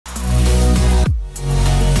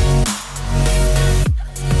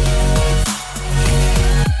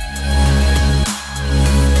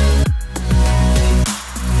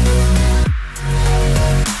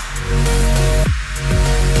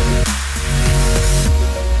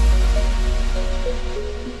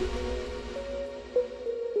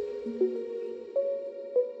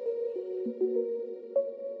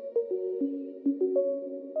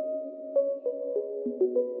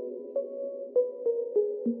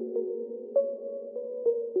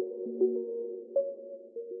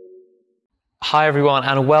Hi everyone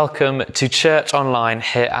and welcome to Church Online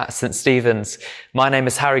here at St Stephen's. My name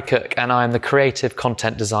is Harry Cook and I am the creative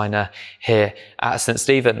content designer here at St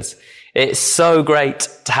Stephen's. It's so great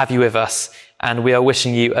to have you with us and we are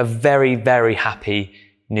wishing you a very, very happy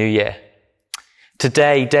New Year.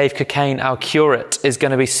 Today, Dave Cockayne, our curate, is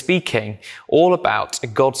going to be speaking all about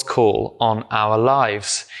God's call on our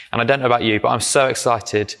lives. And I don't know about you, but I'm so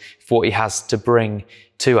excited for what he has to bring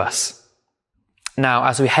to us. Now,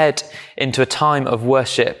 as we head into a time of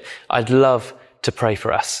worship, I'd love to pray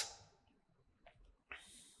for us.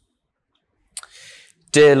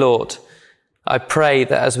 Dear Lord, I pray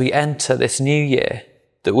that as we enter this new year,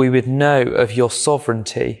 that we would know of your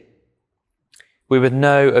sovereignty. We would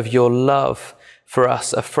know of your love for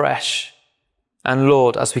us afresh. And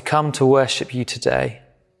Lord, as we come to worship you today,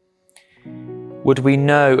 would we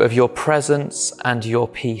know of your presence and your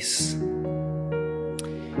peace?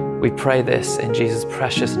 We pray this in Jesus'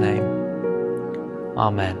 precious name.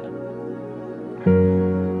 Amen.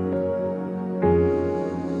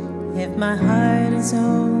 If my heart is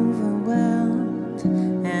overwhelmed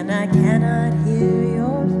and I cannot hear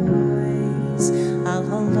your voice, I'll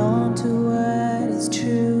hold on to what is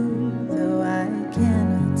true, though I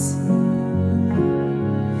cannot see.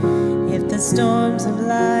 If the storms of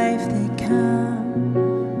life they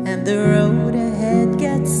come and the road ahead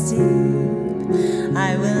gets steep,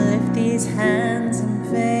 I will lift these hands in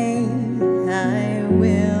faith, I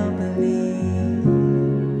will believe.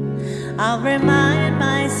 I'll remind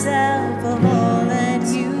myself of all that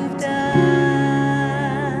you've done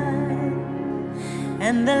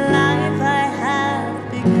and the life I have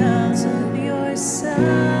because of your Son.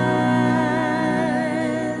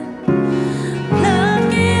 Love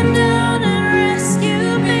came down and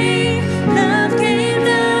rescued me. Love came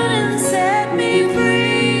down and set me free.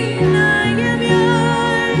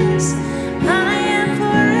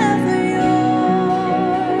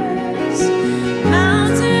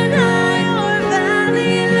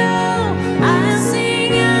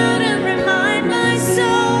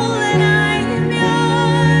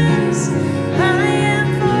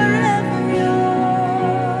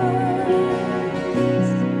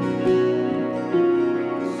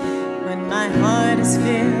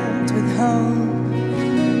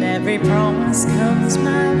 Promise comes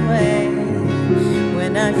my way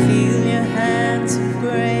when I feel your hands of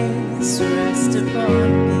grace rest upon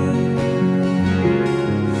me.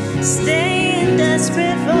 Staying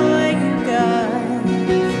desperate for you, God,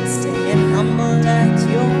 staying humble at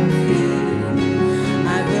your feet. I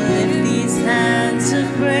will lift these hands of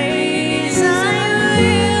praise. I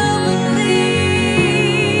will believe.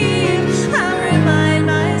 I'll remind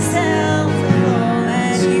myself of all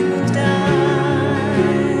that you've done.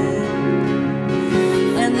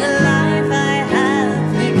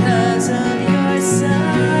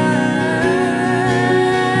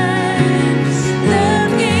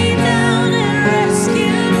 Love came down and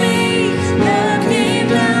rescued me.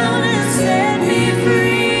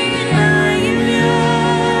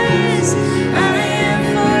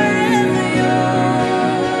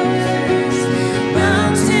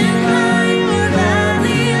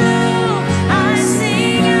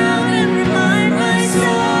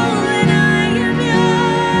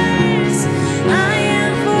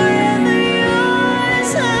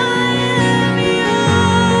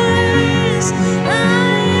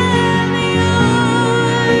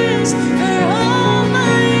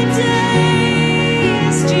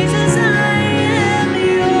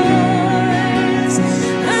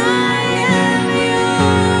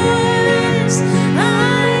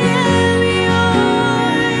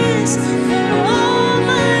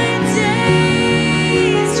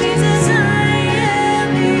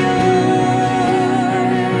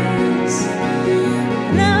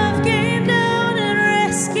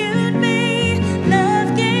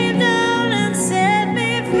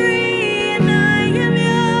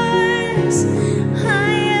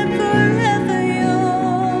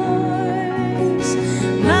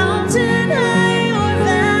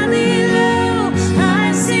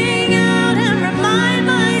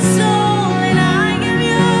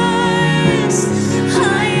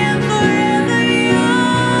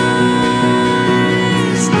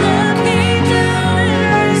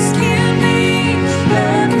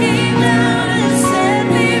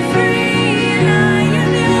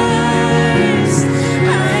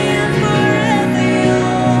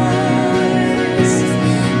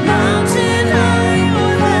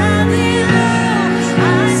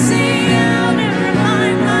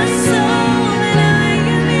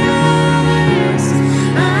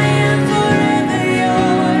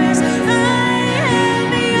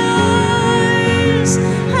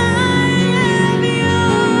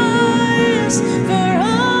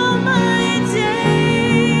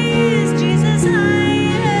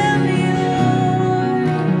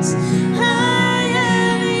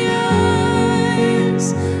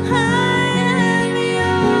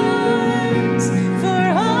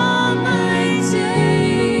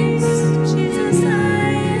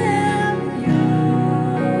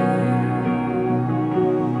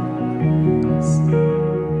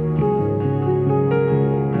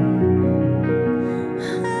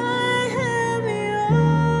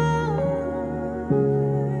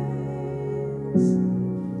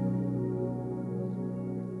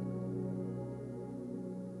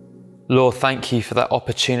 Lord, thank you for that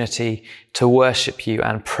opportunity to worship you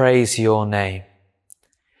and praise your name.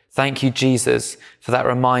 Thank you, Jesus, for that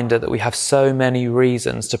reminder that we have so many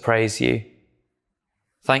reasons to praise you.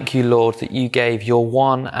 Thank you, Lord, that you gave your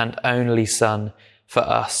one and only Son for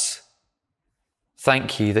us.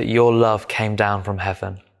 Thank you that your love came down from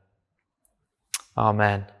heaven.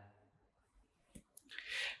 Amen.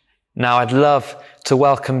 Now I'd love to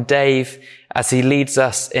welcome Dave as he leads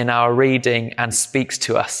us in our reading and speaks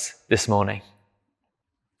to us this morning.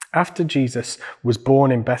 After Jesus was born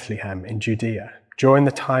in Bethlehem in Judea, during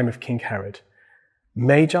the time of King Herod,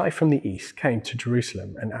 Magi from the east came to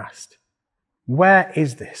Jerusalem and asked, "Where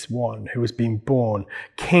is this one who has been born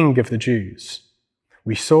King of the Jews?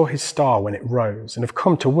 We saw his star when it rose and have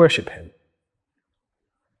come to worship him."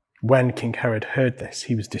 When King Herod heard this,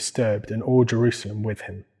 he was disturbed, and all Jerusalem with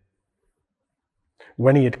him.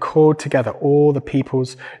 When he had called together all the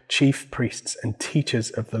people's chief priests and teachers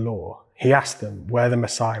of the law, he asked them where the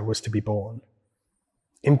Messiah was to be born.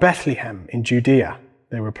 "In Bethlehem, in Judea,"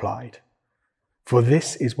 they replied, "for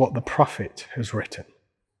this is what the prophet has written.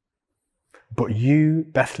 But you,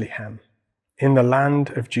 Bethlehem, in the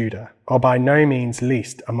land of Judah, are by no means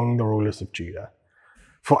least among the rulers of Judah.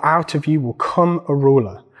 For out of you will come a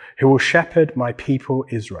ruler who will shepherd my people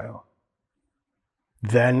Israel."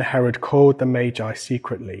 Then Herod called the Magi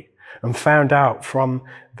secretly and found out from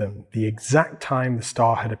them the exact time the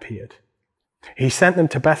star had appeared. He sent them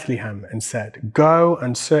to Bethlehem and said, "Go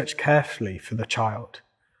and search carefully for the child.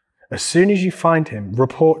 As soon as you find him,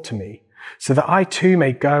 report to me, so that I too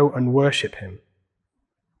may go and worship him."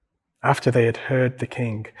 After they had heard the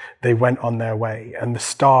king, they went on their way, and the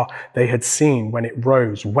star they had seen when it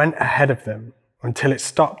rose went ahead of them until it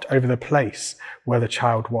stopped over the place where the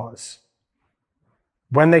child was.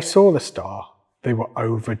 When they saw the star, they were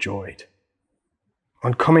overjoyed.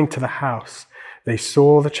 On coming to the house, they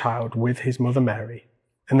saw the child with his mother Mary,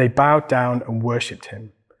 and they bowed down and worshipped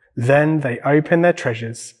him. Then they opened their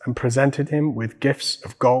treasures and presented him with gifts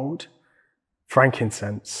of gold,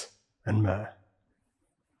 frankincense, and myrrh.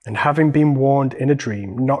 And having been warned in a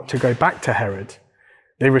dream not to go back to Herod,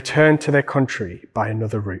 they returned to their country by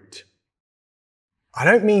another route. I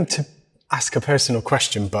don't mean to ask a personal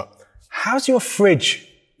question, but how's your fridge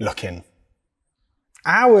looking?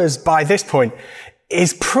 Ours, by this point,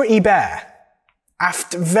 is pretty bare,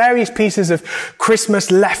 after various pieces of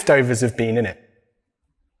Christmas leftovers have been in it.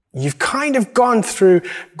 You've kind of gone through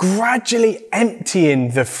gradually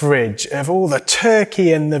emptying the fridge of all the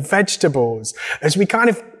turkey and the vegetables as we kind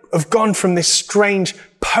of have gone from this strange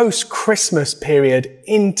post-Christmas period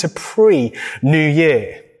into pre-New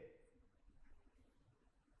Year.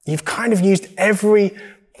 You've kind of used every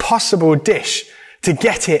possible dish to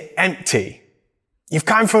get it empty. You've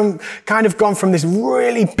kind of gone from this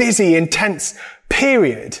really busy, intense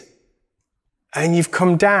period, and you've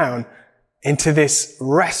come down into this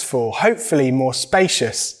restful, hopefully more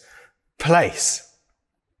spacious place.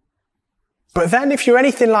 But then if you're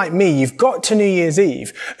anything like me, you've got to New Year's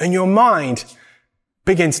Eve and your mind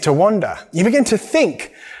begins to wander. You begin to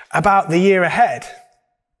think about the year ahead.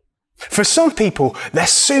 For some people, they're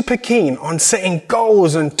super keen on setting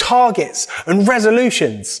goals and targets and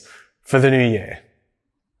resolutions for the new year.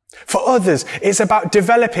 For others, it's about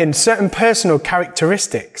developing certain personal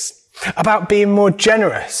characteristics, about being more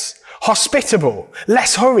generous, hospitable,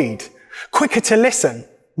 less hurried, quicker to listen,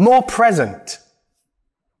 more present.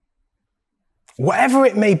 Whatever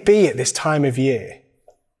it may be at this time of year,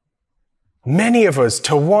 many of us,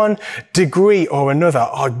 to one degree or another,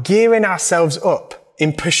 are gearing ourselves up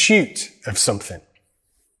in pursuit of something.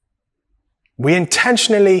 We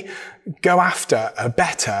intentionally go after a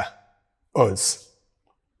better us.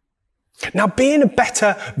 Now, being a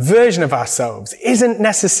better version of ourselves isn't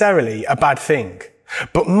necessarily a bad thing,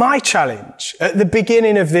 but my challenge at the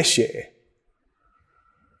beginning of this year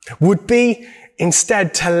would be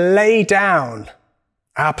instead to lay down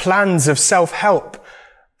our plans of self-help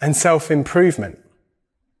and self-improvement,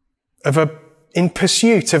 in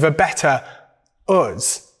pursuit of a better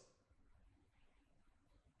us.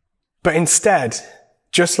 But instead,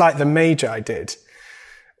 just like the Magi did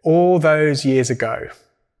all those years ago,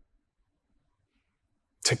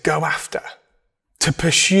 to go after, to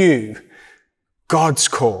pursue God's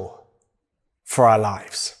call for our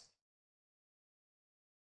lives.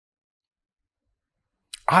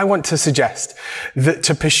 I want to suggest that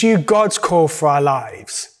to pursue God's call for our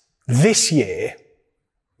lives this year,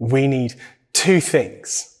 we need two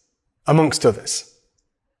things, amongst others.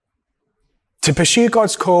 To pursue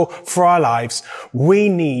God's call for our lives, we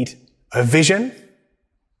need a vision,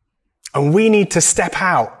 and we need to step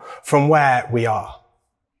out from where we are.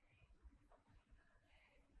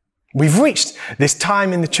 We've reached this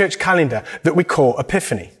time in the church calendar that we call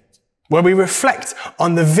Epiphany, where we reflect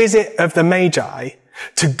on the visit of the Magi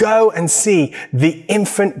to go and see the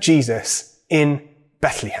infant Jesus in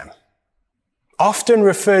Bethlehem. Often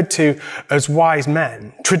referred to as wise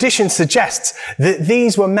men, tradition suggests that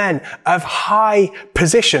these were men of high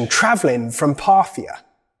position traveling from Parthia.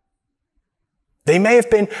 They may have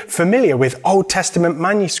been familiar with Old Testament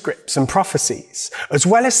manuscripts and prophecies, as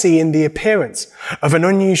well as seeing the appearance of an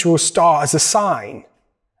unusual star as a sign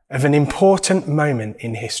of an important moment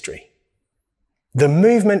in history. The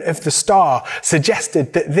movement of the star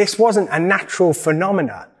suggested that this wasn't a natural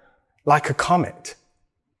phenomena like a comet.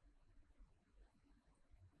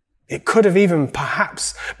 It could have even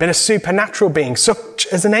perhaps been a supernatural being, such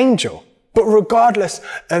as an angel. But regardless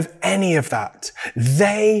of any of that,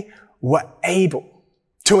 they were able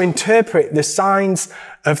to interpret the signs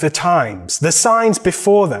of the times, the signs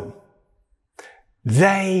before them.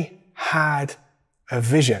 They had a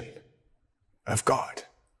vision of God.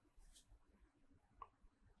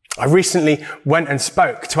 I recently went and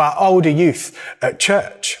spoke to our older youth at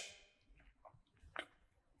church.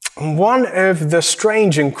 And one of the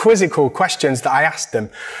strange and quizzical questions that I asked them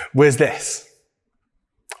was this: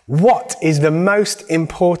 what is the most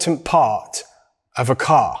important part of a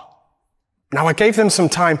car? Now, I gave them some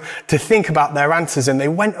time to think about their answers, and they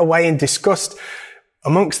went away and discussed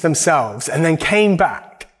amongst themselves, and then came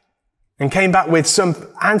back with some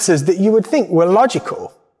answers that you would think were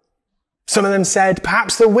logical. Some of them said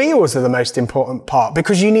perhaps the wheels are the most important part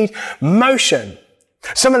because you need motion.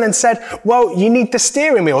 Some of them said, well, you need the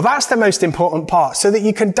steering wheel. That's the most important part so that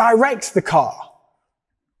you can direct the car.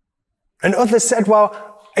 And others said,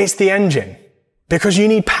 well, it's the engine because you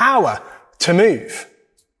need power to move.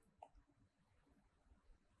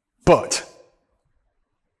 But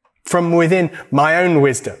from within my own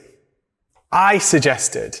wisdom, I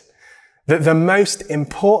suggested that the most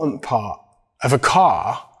important part of a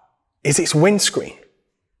car is its windscreen.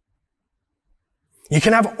 You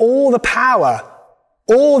can have all the power,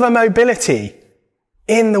 all the mobility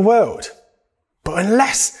in the world, but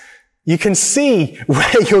unless you can see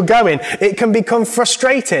where you're going, it can become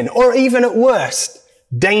frustrating or even at worst,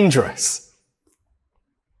 dangerous.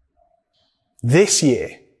 This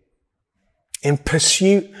year, in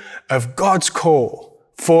pursuit of God's call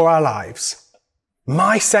for our lives,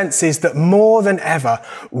 my sense is that more than ever,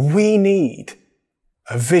 we need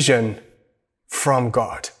a vision from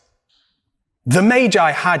God. The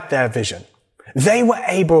Magi had their vision. They were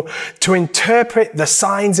able to interpret the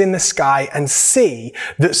signs in the sky and see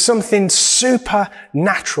that something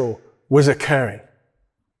supernatural was occurring.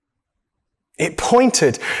 It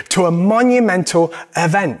pointed to a monumental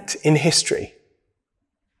event in history.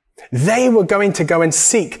 They were going to go and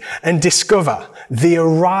seek and discover the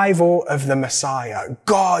arrival of the Messiah,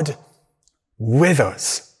 God with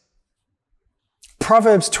us.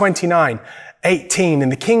 Proverbs 29:18 in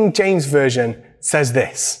the King James Version says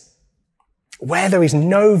this: where there is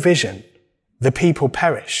no vision, the people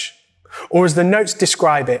perish. Or as the notes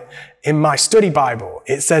describe it in my study Bible,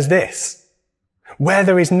 it says this: where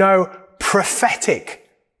there is no prophetic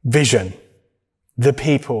vision, the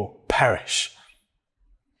people perish.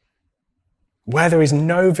 Where there is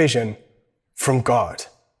no vision from God,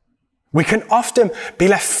 we can often be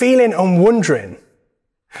left feeling and wondering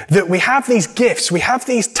that we have these gifts, we have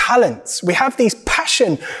these talents, we have these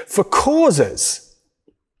passion for causes,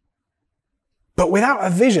 but without a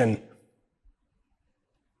vision,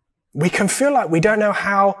 we can feel like we don't know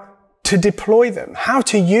how to deploy them, how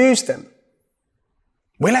to use them.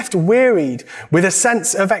 We're left wearied with a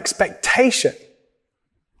sense of expectation,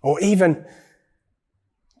 or even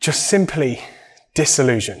just simply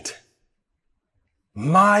disillusioned.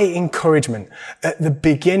 My encouragement at the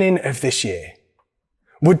beginning of this year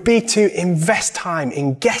would be to invest time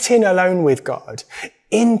in getting alone with God,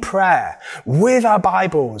 in prayer, with our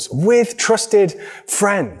Bibles, with trusted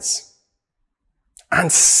friends,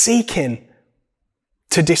 and seeking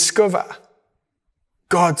to discover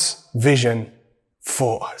God's vision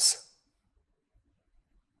for us.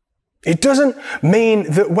 It doesn't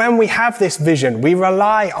mean that when we have this vision, we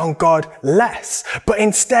rely on God less, but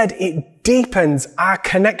instead it deepens our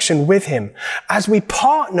connection with Him as we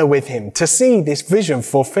partner with Him to see this vision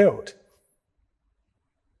fulfilled.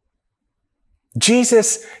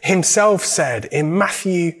 Jesus Himself said in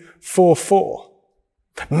Matthew 4:4,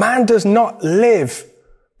 man does not live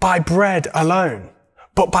by bread alone,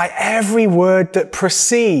 but by every word that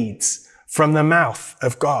proceeds from the mouth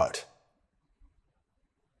of God.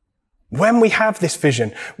 When we have this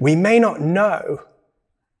vision, we may not know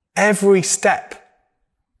every step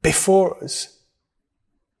before us.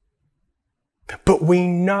 But we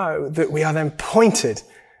know that we are then pointed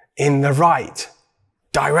in the right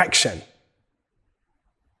direction.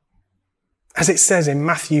 As it says in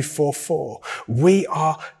Matthew 4:4, we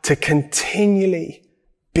are to continually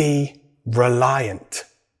be reliant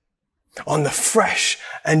on the fresh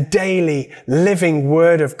and daily living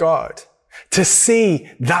word of God to see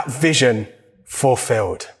that vision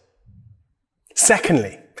fulfilled.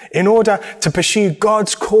 Secondly, in order to pursue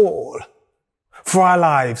God's call for our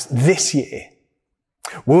lives this year,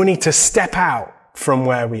 we'll need to step out from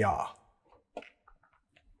where we are.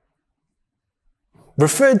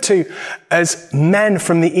 Referred to as men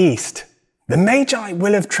from the east, the Magi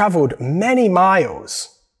will have traveled many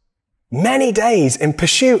miles, many days in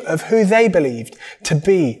pursuit of who they believed to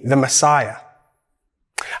be the Messiah.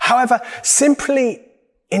 However, simply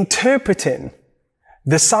interpreting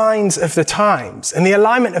the signs of the times and the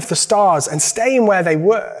alignment of the stars and staying where they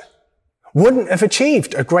were wouldn't have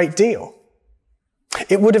achieved a great deal.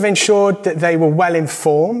 It would have ensured that they were well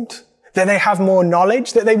informed, that they have more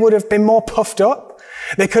knowledge, that they would have been more puffed up.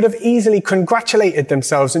 They could have easily congratulated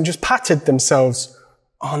themselves and just patted themselves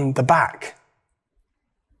on the back.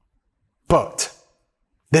 But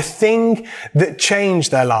the thing that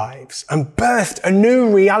changed their lives and birthed a new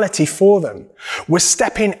reality for them was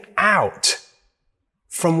stepping out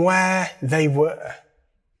from where they were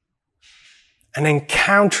and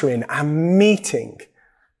encountering and meeting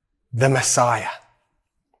the Messiah.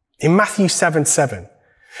 In Matthew 7:7,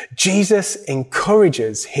 Jesus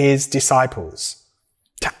encourages his disciples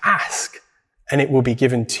to ask and it will be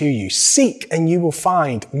given to you. Seek and you will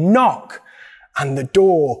find. Knock and the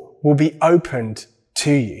door will be opened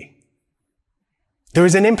to you. There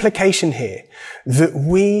is an implication here that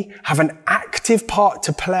we have an active part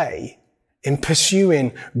to play in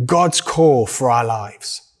pursuing God's call for our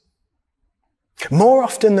lives. More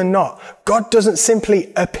often than not, God doesn't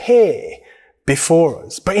simply appear before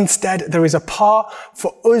us, but instead there is a part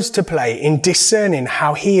for us to play in discerning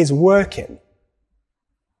how he is working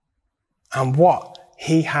and what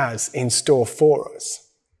he has in store for us.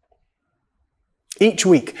 Each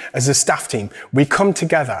week as a staff team, we come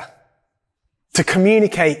together to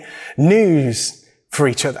communicate news for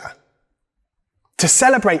each other, to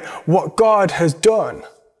celebrate what God has done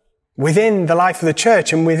within the life of the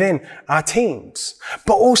church and within our teams.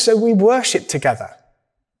 But also we worship together.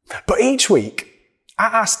 But each week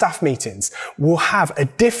at our staff meetings, we'll have a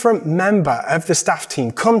different member of the staff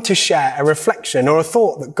team come to share a reflection or a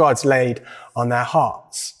thought that God's laid on their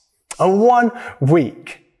hearts. And one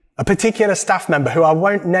week, a particular staff member who I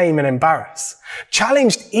won't name and embarrass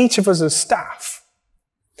challenged each of us as staff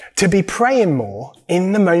to be praying more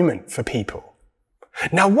in the moment for people.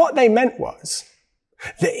 Now, what they meant was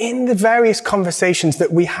that in the various conversations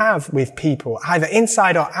that we have with people, either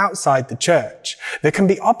inside or outside the church, there can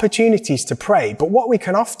be opportunities to pray. But what we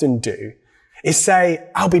can often do is say,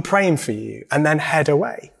 I'll be praying for you, and then head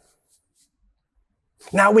away.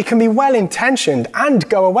 Now, we can be well-intentioned and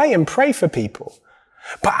go away and pray for people.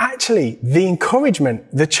 But actually, the encouragement,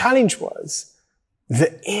 the challenge was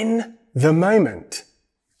that in the moment,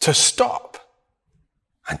 to stop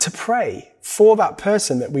and to pray for that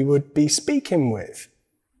person that we would be speaking with.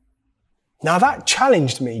 Now that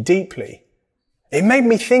challenged me deeply. It made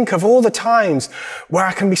me think of all the times where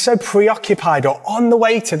I can be so preoccupied or on the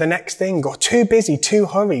way to the next thing or too busy, too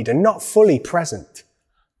hurried and not fully present.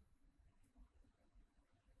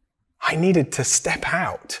 I needed to step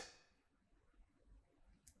out,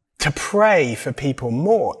 to pray for people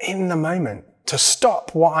more in the moment, to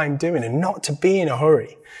stop what I'm doing and not to be in a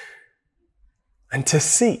hurry, and to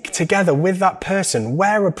seek together with that person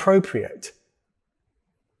where appropriate,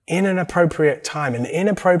 in an appropriate time, an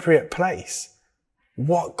inappropriate place,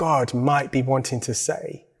 what God might be wanting to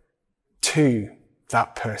say to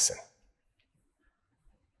that person.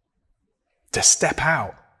 To step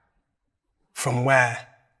out from where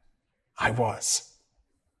I was.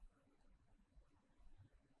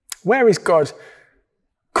 Where is God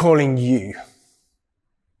calling you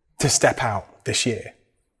to step out this year?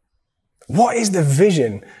 What is the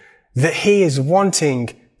vision that he is wanting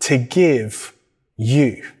to give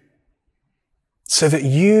you so that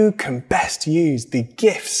you can best use the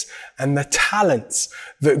gifts and the talents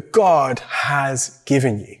that God has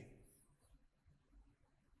given you?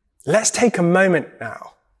 Let's take a moment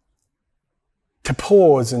now to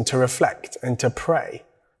pause and to reflect and to pray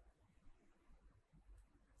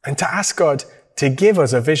and to ask God to give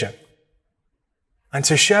us a vision and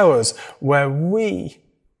to show us where we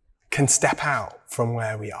can step out from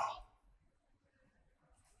where we are.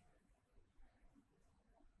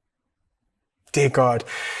 Dear God,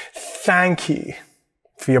 thank you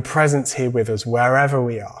for your presence here with us wherever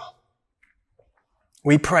we are.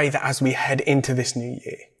 We pray that as we head into this new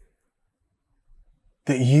year,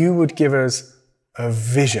 that you would give us a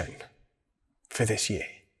vision for this year.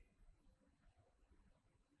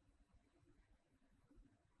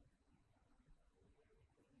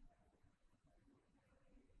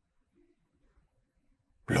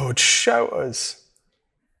 Lord, show us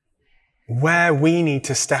where we need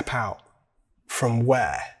to step out from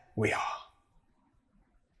where we are.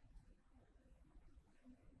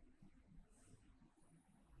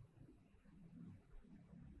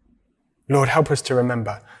 Lord, help us to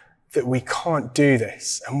remember that we can't do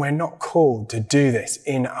this, and we're not called to do this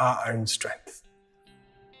in our own strength,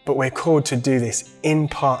 but we're called to do this in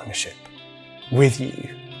partnership with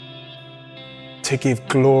you to give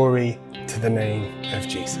glory to the name of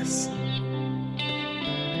Jesus.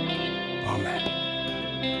 Amen.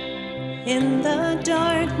 In the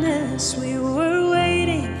darkness we were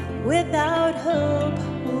waiting, without hope,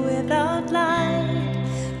 without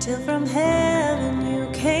light, till from heaven you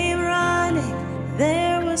came running.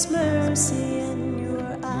 There was mercy in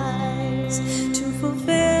your eyes to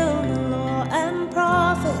fulfill the law and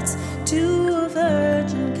prophets. To a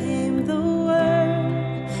virgin came the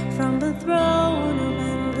word, from the throne of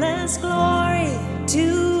endless glory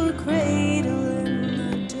to a cradle in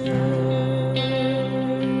the dirt.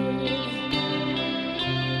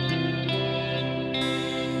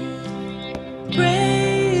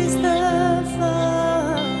 Praise the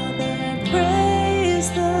Father, praise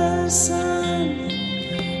the Son,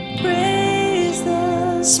 praise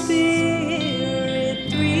the Spirit,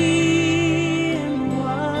 three in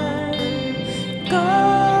one.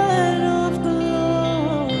 God of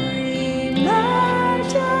glory,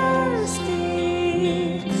 majesty,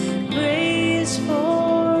 praise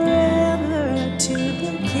forever to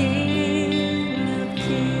the King of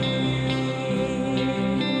Kings.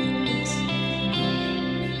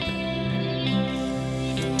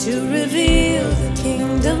 To reveal the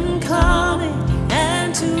kingdom coming,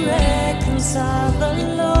 and to reconcile the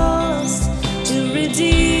lost, to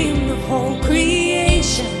redeem the whole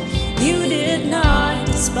creation. You did not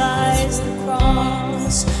despise the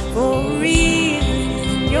cross, for even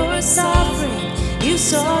in your suffering you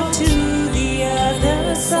saw to the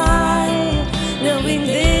other side, knowing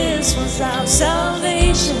this was our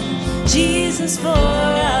salvation. Jesus, for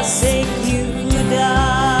our sake you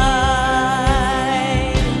died.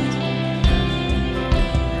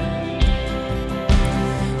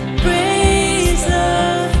 Praise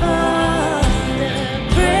the Father,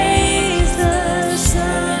 praise the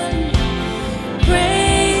Son,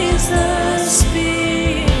 praise the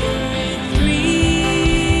Spirit,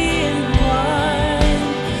 three in one.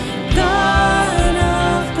 God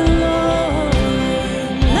of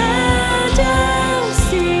glory, majesty,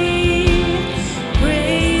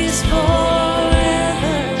 praise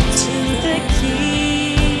forever to the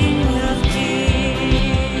King of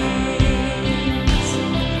Kings.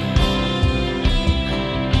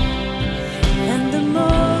 And the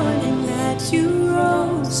morning that you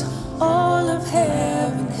rose, all of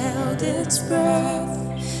heaven held its breath,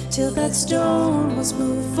 till that stone was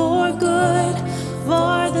moved for good,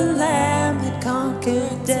 for the Lamb had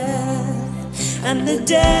conquered death. And the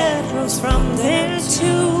dead rose from their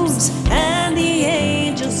tombs, and the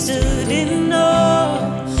angels stood in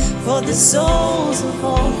awe, for the souls of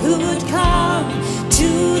all who'd come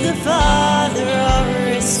to the Father are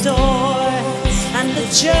restored. And the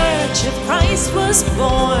Church of Christ was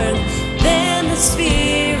born. Then the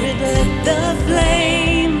Spirit lit the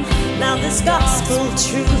flame. Now this gospel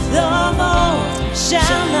truth of old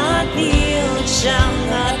shall not kneel, shall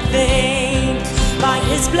not faint. By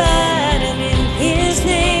His blood and in His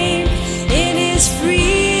name, in His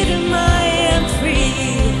freedom I am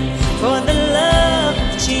free. For the love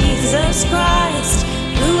of Jesus Christ,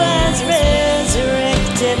 who has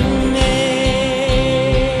resurrected me.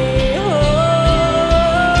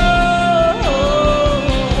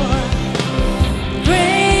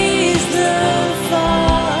 Praise the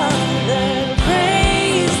Father,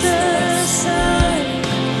 praise the Son,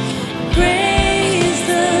 praise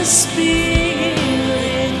the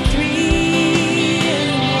Spirit, three in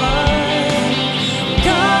one.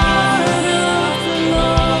 God of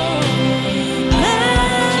glory,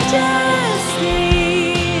 majesty,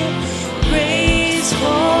 praise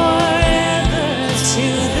forever to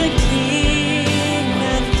the King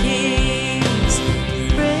of Kings.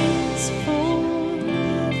 Praise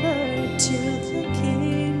forever to the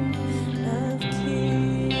King of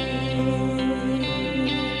Kings.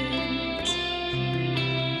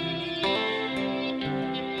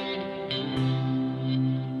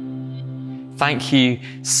 Thank you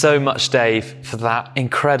so much, Dave, for that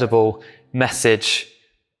incredible message.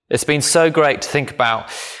 It's been so great to think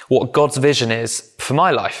about what God's vision is for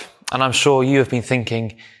my life. And I'm sure you have been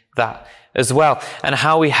thinking that as well. And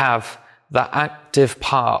how we have that active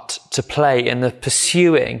part to play in the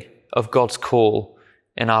pursuing of God's call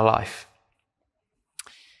in our life.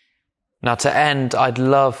 Now, to end, I'd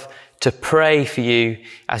love to pray for you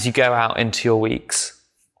as you go out into your weeks.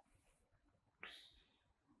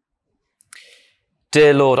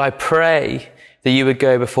 Dear Lord, I pray that you would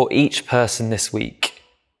go before each person this week,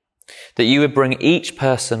 that you would bring each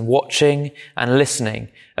person watching and listening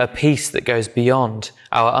a peace that goes beyond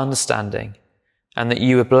our understanding, and that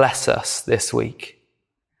you would bless us this week.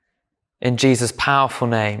 In Jesus' powerful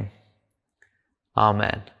name,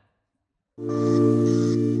 Amen.